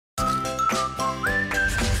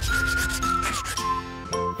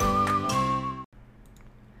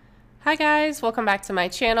Hi guys, welcome back to my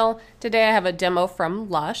channel. Today I have a demo from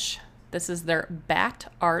Lush. This is their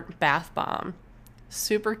Bat Art Bath Bomb.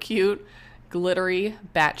 Super cute, glittery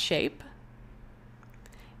bat shape.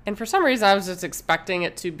 And for some reason I was just expecting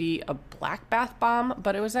it to be a black bath bomb,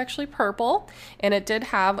 but it was actually purple, and it did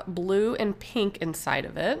have blue and pink inside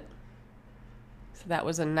of it. So that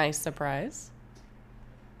was a nice surprise.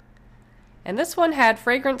 And this one had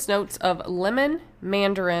fragrance notes of lemon,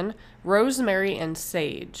 mandarin, rosemary, and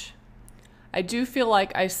sage. I do feel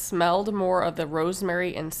like I smelled more of the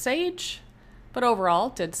rosemary and sage, but overall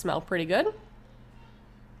it did smell pretty good.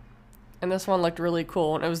 And this one looked really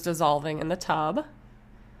cool, and it was dissolving in the tub.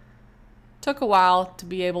 Took a while to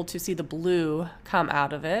be able to see the blue come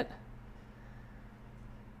out of it.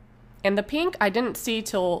 And the pink I didn't see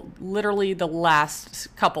till literally the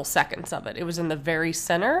last couple seconds of it. It was in the very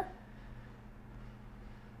center.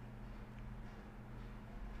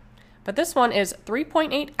 But this one is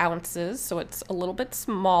 3.8 ounces, so it's a little bit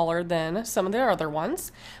smaller than some of the other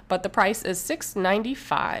ones. But the price is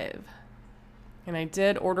 $6.95. And I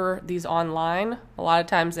did order these online. A lot of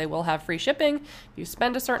times they will have free shipping if you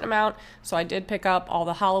spend a certain amount. So I did pick up all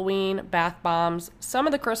the Halloween bath bombs, some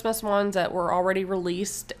of the Christmas ones that were already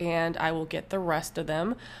released, and I will get the rest of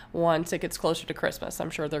them once it gets closer to Christmas. I'm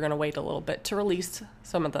sure they're going to wait a little bit to release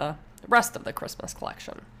some of the rest of the Christmas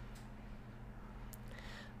collection.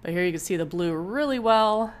 But here you can see the blue really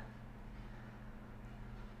well.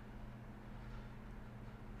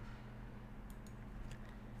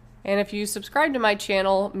 And if you subscribe to my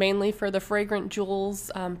channel, mainly for the fragrant jewels,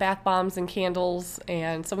 bath bombs and candles,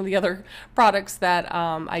 and some of the other products that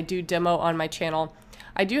I do demo on my channel,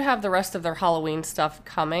 I do have the rest of their Halloween stuff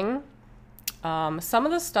coming. Some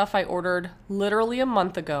of the stuff I ordered literally a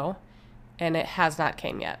month ago, and it has not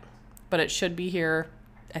came yet. But it should be here,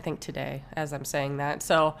 I think today, as I'm saying that.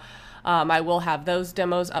 So I will have those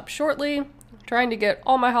demos up shortly. Trying to get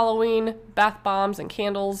all my Halloween bath bombs and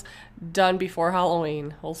candles done before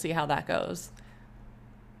Halloween. We'll see how that goes.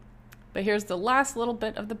 But here's the last little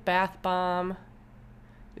bit of the bath bomb. You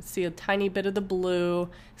can see a tiny bit of the blue.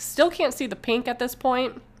 Still can't see the pink at this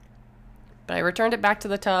point, but I returned it back to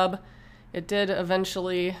the tub. It did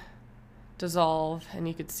eventually dissolve, and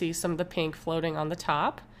you could see some of the pink floating on the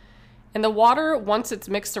top. And the water, once it's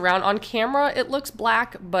mixed around on camera, it looks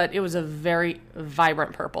black, but it was a very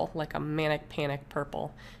vibrant purple, like a manic panic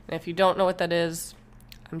purple. And if you don't know what that is,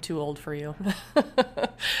 I'm too old for you.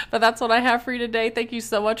 But that's what I have for you today. Thank you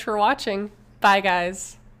so much for watching. Bye,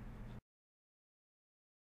 guys.